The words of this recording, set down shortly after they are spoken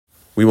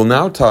We will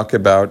now talk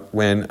about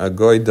when a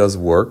goy does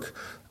work,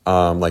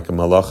 like a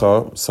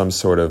malacha, some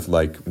sort of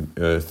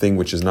thing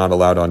which is not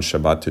allowed on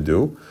Shabbat to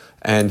do,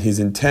 and his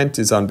intent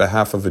is on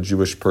behalf of a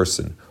Jewish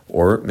person,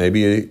 or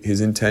maybe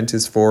his intent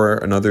is for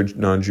another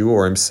non-Jew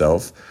or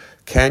himself.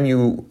 Can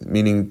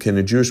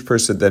a Jewish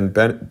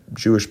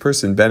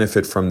person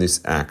benefit from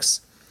these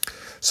acts?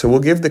 So we'll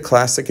give the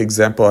classic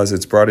example as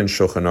it's brought in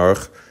Shulchan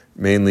Aruch,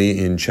 mainly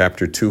in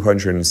chapter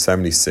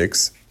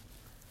 276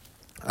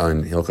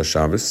 on Hilchos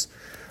Shabbos,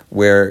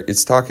 where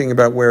it's talking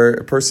about where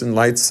a person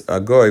lights a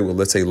goy, well,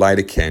 let's say light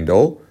a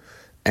candle,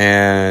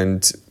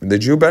 and the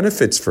Jew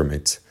benefits from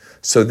it.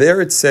 So there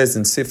it says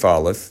in Sif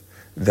Aleph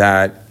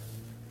that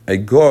a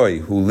goy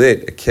who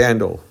lit a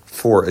candle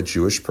for a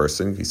Jewish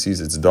person, he sees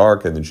it's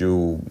dark and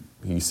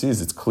he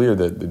sees it's clear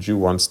that the Jew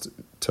wants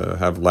to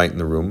have light in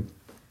the room,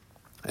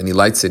 and he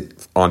lights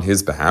it on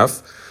his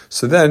behalf,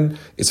 so then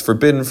it's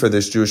forbidden for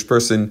this Jewish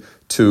person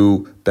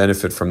to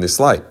benefit from this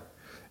light.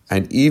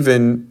 And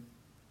even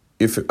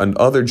if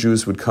other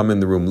Jews would come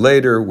in the room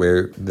later,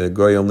 where the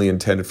goy only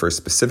intended for a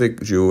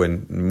specific Jew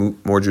and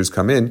more Jews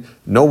come in,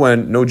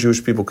 no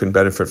Jewish people can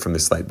benefit from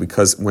this light,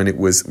 because when it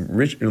was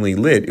originally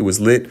lit, it was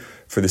lit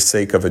for the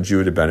sake of a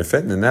Jew to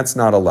benefit, and that's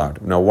not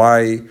allowed. Now,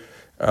 why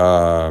is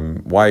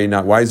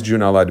a Jew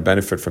not allowed to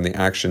benefit from the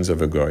actions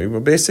of a goy?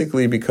 Well,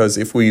 basically because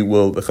the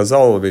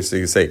Chazal will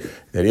basically say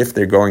that if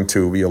they're going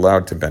to be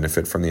allowed to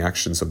benefit from the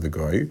actions of the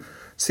goy,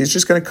 so he's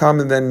just going to come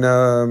and then,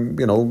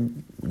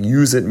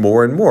 use it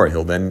more and more.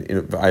 He'll then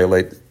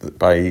violate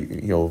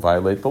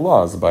the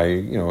laws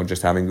by,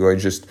 just having goy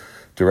just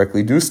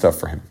directly do stuff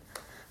for him.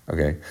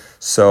 Okay,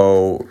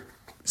 so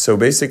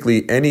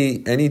basically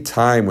any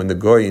time when the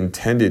goy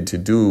intended to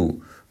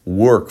do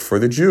work for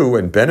the Jew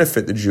and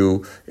benefit the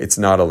Jew, it's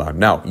not allowed.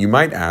 Now, you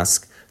might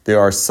ask, there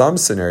are some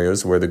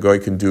scenarios where the goy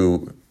can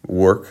do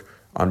work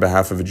on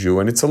behalf of a Jew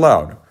and it's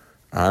allowed.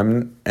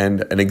 And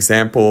an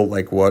example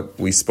like what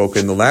we spoke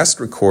in the last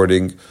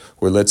recording,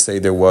 where let's say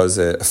there was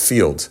a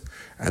field,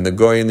 and the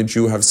goy and the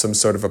Jew have some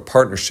sort of a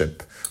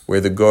partnership, where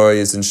the goy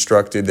is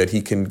instructed that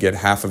he can get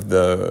half of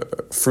the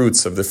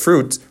fruit of the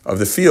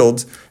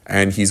field,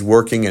 and he's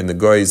working, and the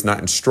goy is not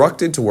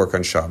instructed to work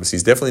on Shabbos.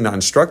 He's definitely not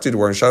instructed to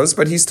work on Shabbos,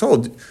 but he's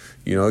told,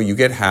 you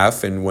get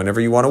half, and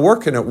whenever you want to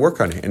work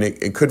on it. And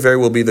it could very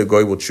well be the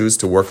goy will choose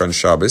to work on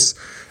Shabbos.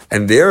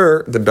 And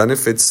there, the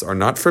benefits are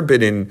not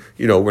forbidden.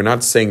 We're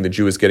not saying the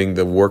Jew is getting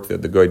the work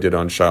that the goy did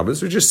on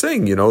Shabbos. We're just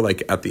saying,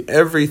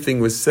 everything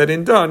was said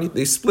and done,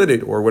 they split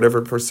it, or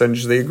whatever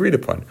percentage they agreed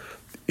upon.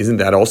 Isn't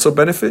that also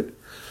benefit?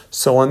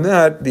 So on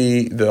that,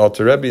 the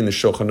Alter Rebbe in the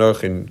Shulchan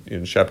Aruch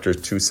in chapter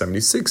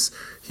 276,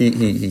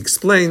 he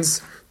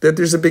explains that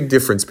there's a big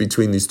difference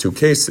between these two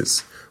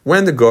cases.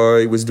 When the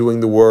goy was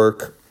doing the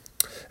work,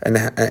 and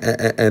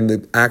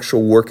the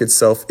actual work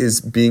itself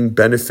is being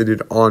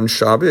benefited on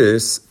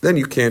Shabbos, then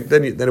you can't.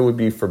 Then it would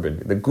be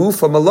forbidden. The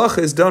guf of malacha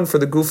is done for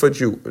the guf of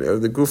Jew,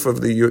 the guf of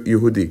the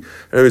Yehudi. In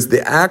other words,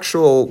 the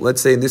actual, let's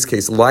say in this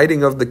case,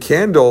 lighting of the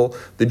candle,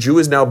 the Jew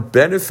is now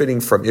benefiting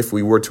from. If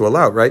we were to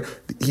allow, right,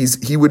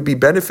 he would be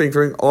benefiting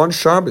from on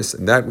Shabbos,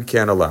 and that we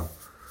can't allow,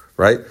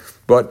 right?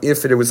 But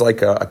if it was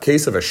like a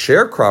case of a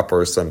sharecropper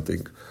or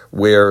something,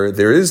 where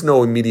there is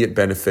no immediate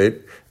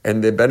benefit,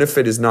 and the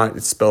benefit is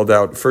not spelled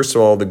out. First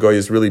of all, the goy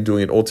is really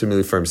doing it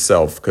ultimately for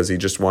himself, because he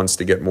just wants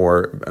to get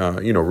more,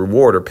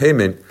 reward or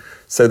payment.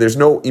 So there's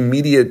no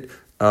immediate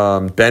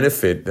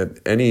benefit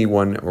that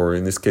anyone, or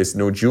in this case,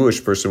 no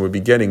Jewish person would be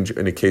getting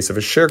in a case of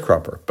a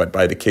sharecropper. But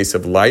by the case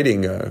of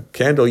lighting a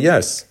candle,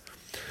 yes.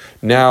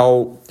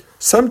 Now,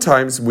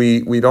 sometimes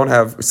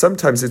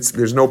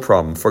there's no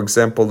problem. For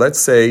example, let's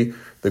say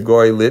the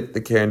goy lit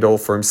the candle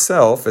for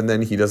himself, and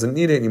then he doesn't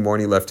need it anymore,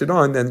 and he left it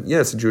on, then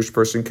yes, a Jewish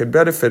person could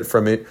benefit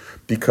from it,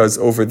 because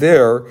over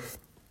there,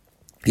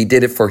 he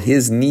did it for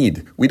his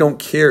need. We don't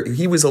care.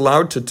 He was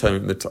allowed to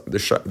turn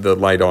the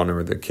light on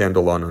or the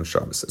candle on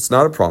Shabbos. It's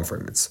not a problem for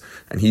him.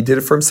 And he did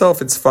it for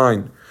himself, it's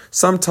fine.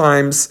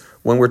 Sometimes,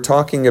 when we're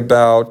talking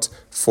about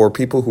for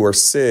people who are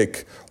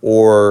sick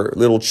or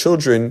little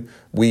children,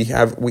 we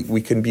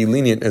can be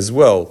lenient as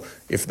well.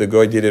 If the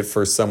goy did it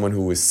for someone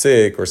who was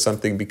sick or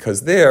something,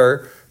 because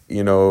there,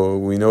 we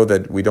know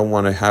that we don't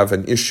want to have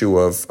an issue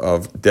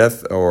of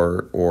death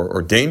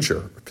or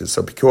danger.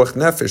 So pikuach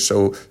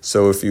nefesh.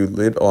 So if you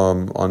lit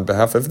on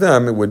behalf of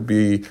them, it would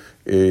be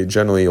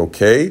generally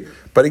okay.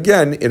 But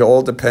again, it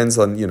all depends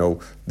on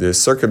the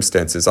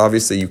circumstances.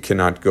 Obviously, you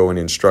cannot go and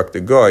instruct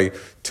a goy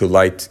to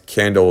light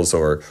candles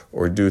or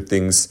do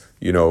things,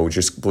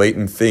 just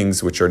blatant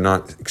things which are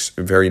not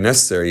very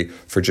necessary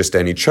for just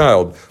any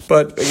child.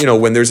 But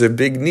when there's a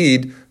big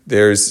need,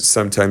 there's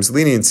sometimes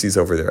leniencies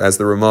over there, as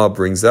the Ramah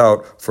brings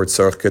out for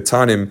tzarech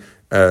katanim.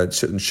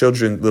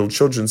 Little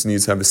children's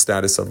needs have the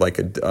status of like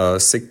a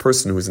sick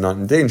person who is not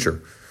in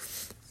danger.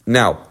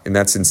 Now, and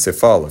that's in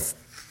Sif Aleph.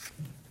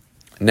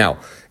 Now,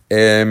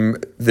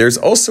 there's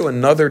also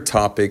another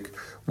topic,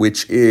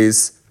 which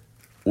is,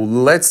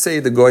 let's say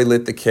the goy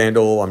lit the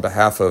candle on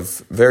behalf of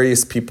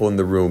various people in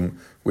the room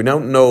We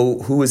don't know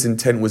who his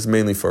intent was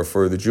mainly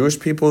for the Jewish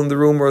people in the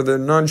room or the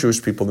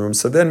non-Jewish people in the room.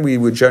 So then we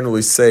would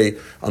generally say,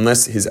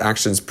 unless his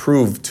actions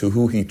proved to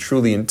who he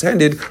truly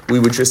intended, we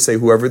would just say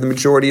whoever the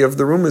majority of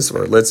the room is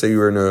for. Let's say you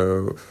were in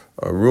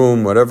a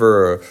room,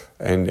 whatever,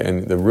 and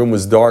the room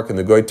was dark and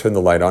the guy turned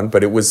the light on, but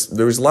there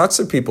was lots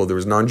of people, there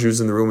was non-Jews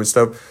in the room and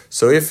stuff.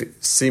 So if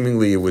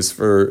seemingly it was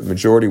for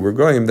majority were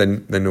goyim,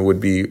 then it would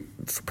be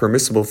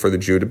permissible for the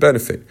Jew to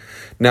benefit.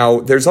 Now,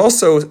 there's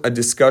also a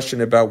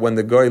discussion about when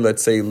the goy,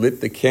 let's say, lit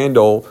the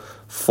candle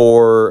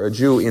for a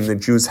Jew in the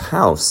Jew's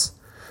house.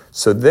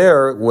 So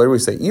there, what do we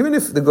say? Even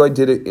if the guy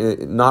did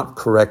it not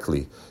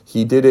correctly,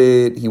 he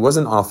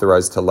wasn't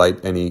authorized to light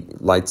any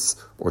lights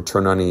or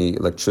turn any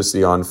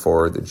electricity on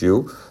for the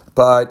Jew,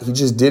 but he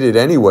just did it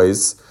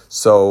anyways.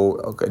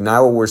 So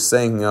now we're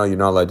saying, no, you're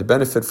not allowed to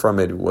benefit from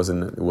it. It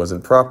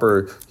wasn't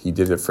proper. He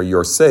did it for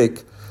your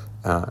sake.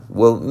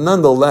 Well,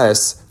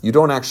 nonetheless, you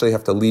don't actually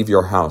have to leave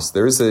your house.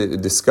 There is a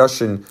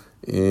discussion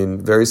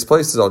in various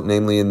places,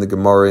 namely in the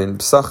Gemara in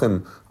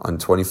Pesachim on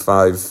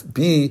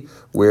 25b,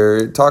 where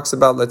it talks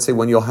about, let's say,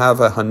 when you'll have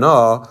a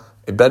hana,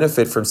 a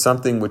benefit from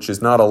something which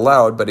is not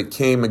allowed, but it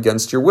came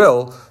against your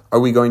will. Are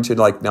we going to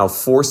now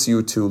force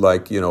you to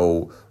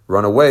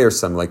run away or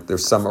something?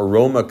 There's some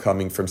aroma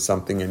coming from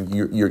something, and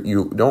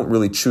you don't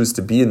really choose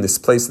to be in this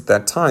place at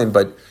that time,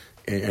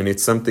 and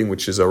it's something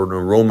which is an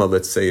aroma,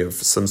 let's say, of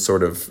some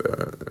sort of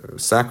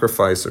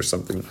sacrifice or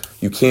something.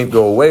 You can't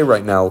go away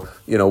right now.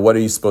 What are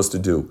you supposed to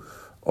do?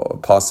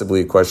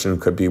 Possibly a question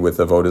could be with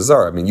avodah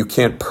zarah. I mean, you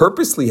can't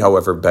purposely,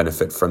 however,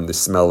 benefit from the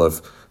smell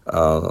of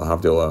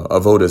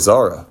avodah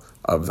zarah,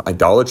 of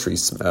idolatry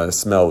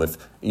smell.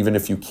 Even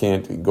if you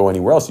can't go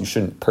anywhere else, you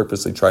shouldn't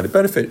purposely try to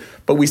benefit.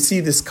 But we see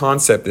this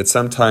concept that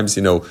sometimes,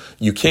 you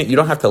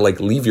don't have to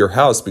leave your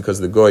house because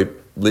the goy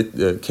lit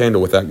the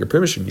candle without your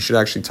permission. You should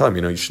actually tell him,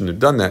 you shouldn't have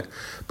done that.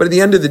 But at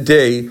the end of the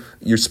day,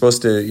 you're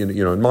supposed to,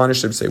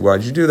 admonish them, say, why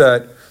did you do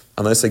that?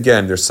 Unless,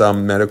 again, there's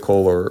some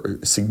medical or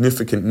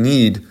significant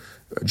need,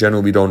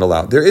 generally we don't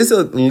allow. There is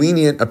a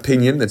lenient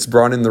opinion that's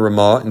brought in the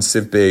Ramah in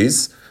Siv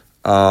Beis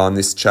on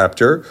this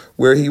chapter,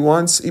 where he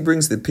brings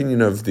the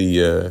opinion of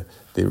the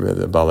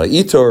Bala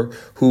Itor,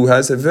 who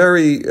has a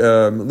very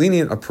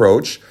lenient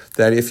approach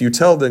that if you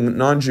tell the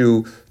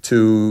non-Jew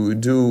to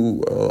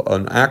do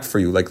an act for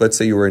you, let's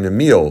say you were in a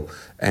meal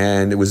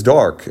and it was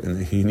dark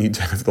and you need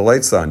to have the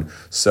lights on,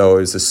 so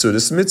it's a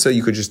Sudas Mitzvah,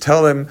 you could just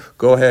tell him,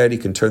 go ahead, he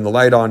can turn the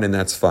light on and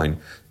that's fine.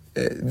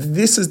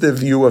 This is the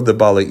view of the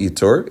Bala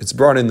Itor. It's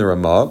brought in the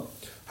Ramah.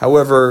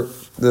 However,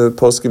 the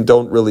poskim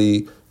don't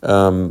really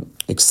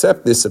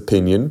accept this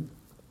opinion.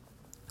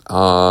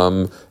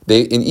 And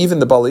even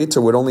the Bala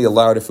Itor would only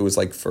allow it if it was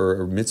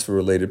for a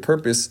mitzvah-related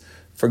purpose.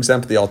 For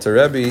example, the Alter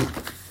Rebbe,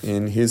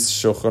 in his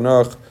Shulchan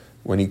Aruch,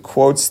 when he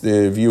quotes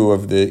the view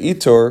of the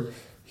Itor,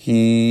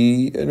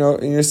 he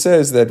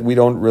says that we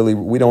don't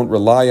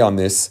rely on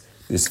this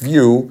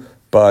view,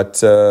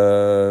 but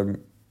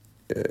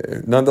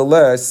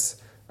nonetheless,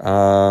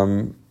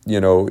 even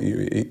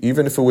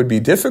if it would be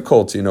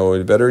difficult,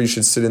 better you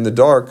should sit in the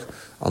dark,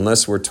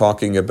 unless we're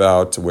talking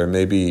about where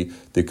maybe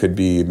there could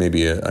be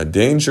a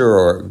danger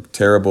or a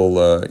terrible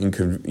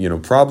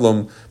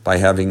problem by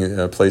having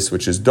a place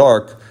which is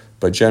dark.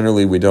 But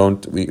generally, we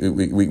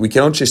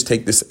can't just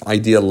take this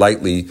idea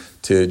lightly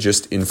to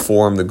just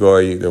inform the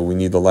goy that we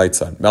need the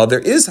lights on. Now, there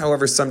is,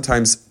 however,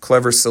 sometimes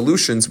clever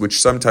solutions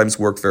which sometimes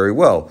work very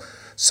well.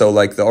 So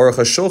like the Aruch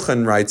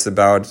HaShulchan writes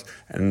about,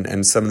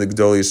 and some of the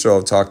Gedolei Yisrael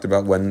have talked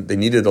about, when they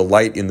needed a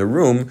light in the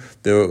room,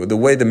 the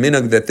way the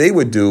minhag that they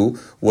would do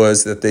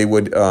was that they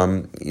would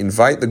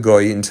invite the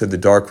goy into the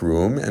dark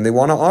room and they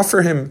want to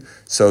offer him.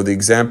 So the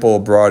example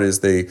brought is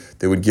they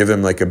would give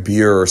him a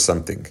beer or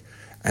something.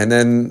 And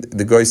then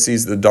the guy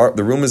sees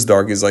the room is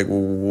dark. He's like, well,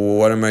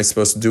 what am I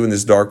supposed to do in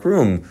this dark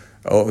room?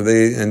 And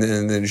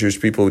the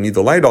Jewish people who need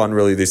the light on,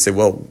 really, they say,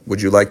 well,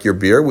 would you like your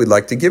beer? We'd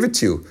like to give it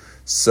to you.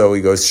 So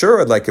he goes, sure,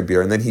 I'd like a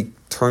beer. And then he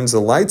turns the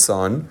lights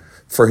on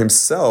for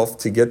himself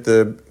to get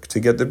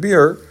the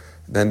beer.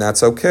 Then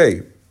that's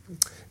okay.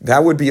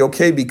 That would be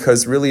okay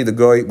because really the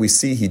guy, we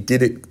see he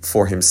did it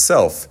for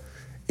himself.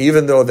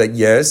 Even though that,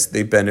 yes,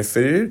 they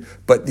benefited,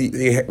 but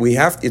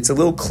it's a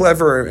little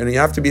clever and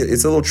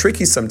it's a little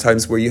tricky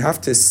sometimes where you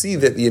have to see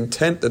that the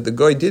intent that the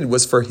guy did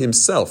was for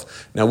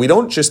himself. Now, we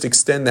don't just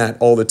extend that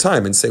all the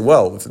time and say,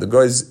 well, if the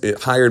guy's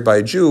hired by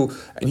a Jew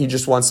and he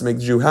just wants to make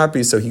the Jew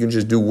happy so he can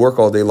just do work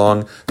all day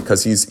long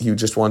because he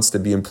just wants to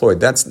be employed.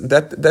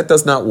 That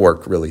does not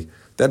work, really.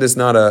 That is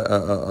not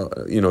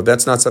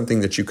that's not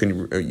something that you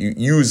can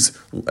use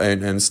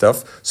and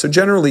stuff. So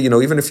generally,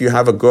 even if you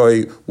have a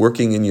guy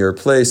working in your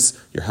place,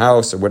 your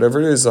house, or whatever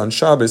it is on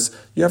Shabbos,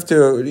 you have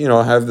to,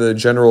 have the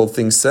general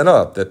thing set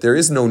up that there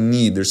is no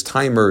need. There's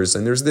timers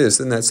and there's this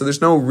and that. So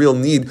there's no real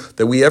need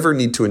that we ever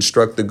need to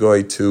instruct the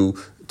guy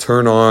to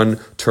turn on,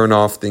 turn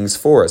off things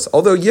for us.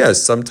 Although,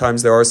 yes,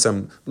 sometimes there are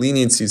some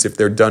leniencies if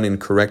they're done in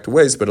correct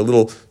ways, but a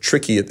little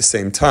tricky at the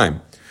same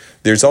time.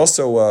 There's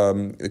also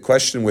a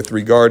question with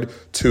regard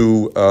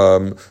to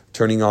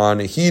turning on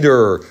a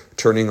heater,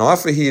 turning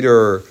off a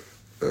heater.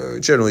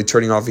 Generally,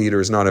 turning off a heater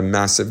is not a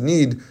massive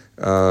need.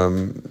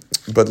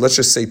 but let's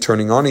just say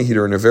turning on a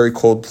heater in a very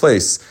cold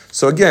place.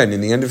 So again, in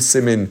the end of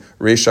Simin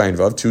Reish Ayin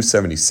Vav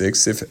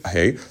 276,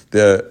 the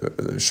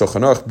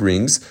Shulchan Aruch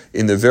brings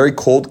in the very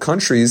cold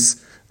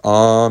countries,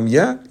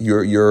 you're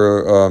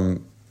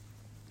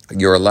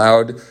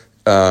allowed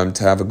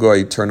to have a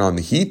goy turn on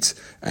the heat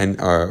and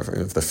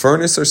the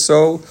furnace or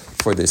so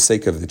for the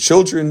sake of the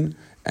children.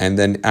 And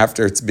then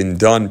after it's been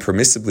done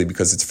permissibly,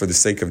 because it's for the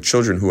sake of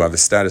children who have a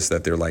status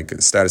that they're like,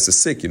 status is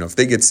sick. If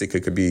they get sick,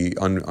 it could be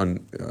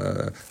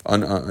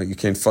you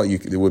can't fight.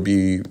 It would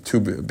be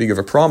too big of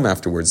a problem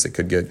afterwards. They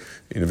could get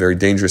in a very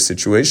dangerous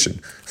situation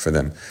for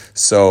them.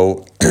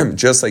 So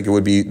just like it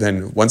would be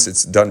then once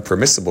it's done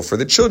permissible for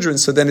the children,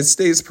 so then it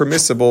stays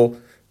permissible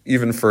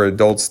even for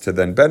adults to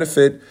then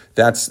benefit.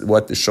 That's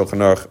what the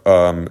Shulchan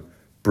Aruch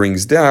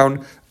brings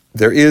down.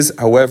 There is,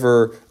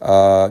 however,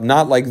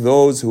 not like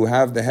those who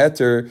have the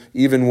heter,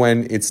 even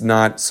when it's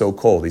not so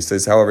cold. He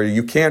says, however,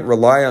 you can't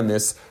rely on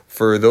this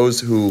for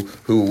those who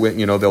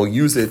they'll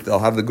use it. They'll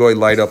have the goy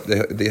light up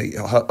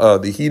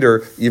the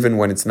heater even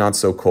when it's not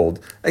so cold.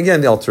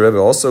 Again, the Alter Rebbe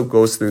also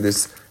goes through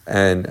this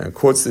and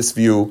quotes this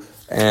view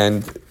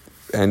and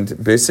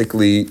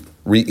basically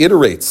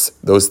reiterates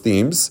those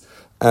themes.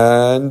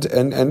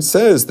 And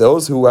says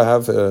those who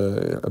have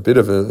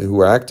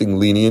who are acting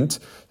lenient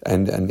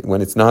and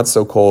when it's not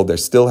so cold, they're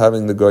still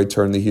having the guy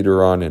turn the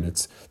heater on, and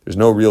there's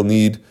no real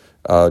need,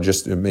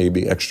 just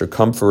maybe extra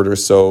comfort or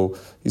so.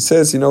 He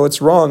says,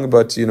 it's wrong,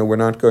 but we're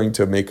not going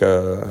to make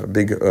a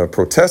big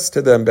protest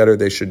to them. Better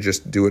they should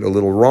just do it a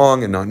little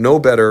wrong and not know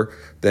better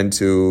than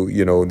to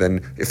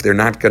then if they're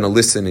not going to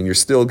listen and you're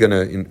still going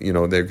to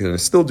they're going to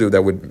still do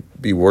that would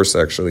be worse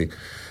actually.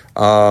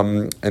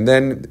 And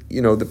then,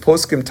 the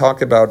poskim talk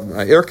about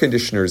air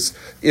conditioners.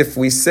 If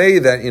we say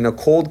that in a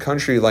cold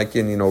country like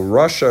in,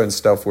 Russia and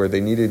stuff where they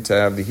needed to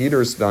have the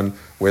heaters done,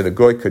 where the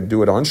goy could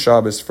do it on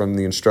Shabbos from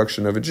the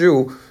instruction of a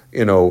Jew,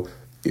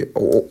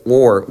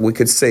 or we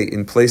could say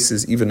in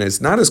places even as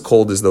not as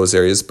cold as those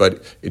areas,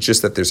 but it's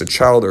just that there's a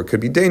child or it could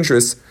be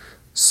dangerous.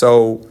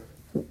 So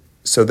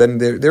then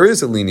there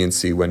is a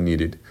leniency when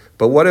needed.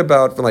 But what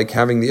about like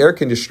having the air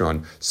conditioner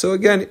on? So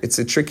again, it's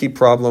a tricky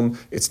problem.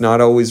 It's not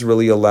always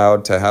really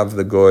allowed to have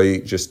the goy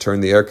just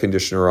turn the air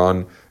conditioner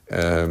on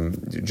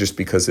just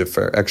because of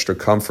extra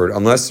comfort,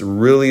 unless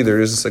really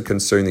there is a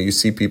concern that you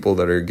see people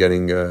that are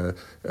getting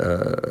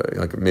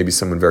like maybe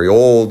someone very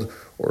old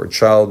or a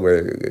child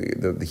where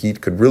the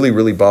heat could really,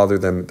 really bother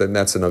them, then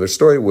that's another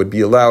story. It would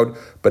be allowed.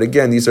 But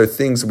again, these are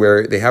things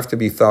where they have to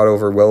be thought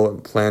over, well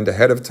planned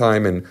ahead of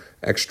time, and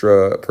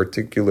extra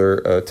particular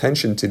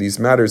attention to these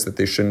matters, that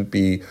they shouldn't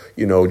be,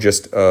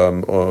 just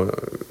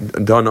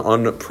done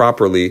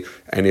improperly.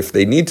 And if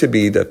they need to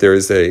be, that there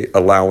is a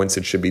allowance,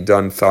 it should be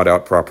done, thought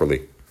out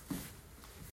properly.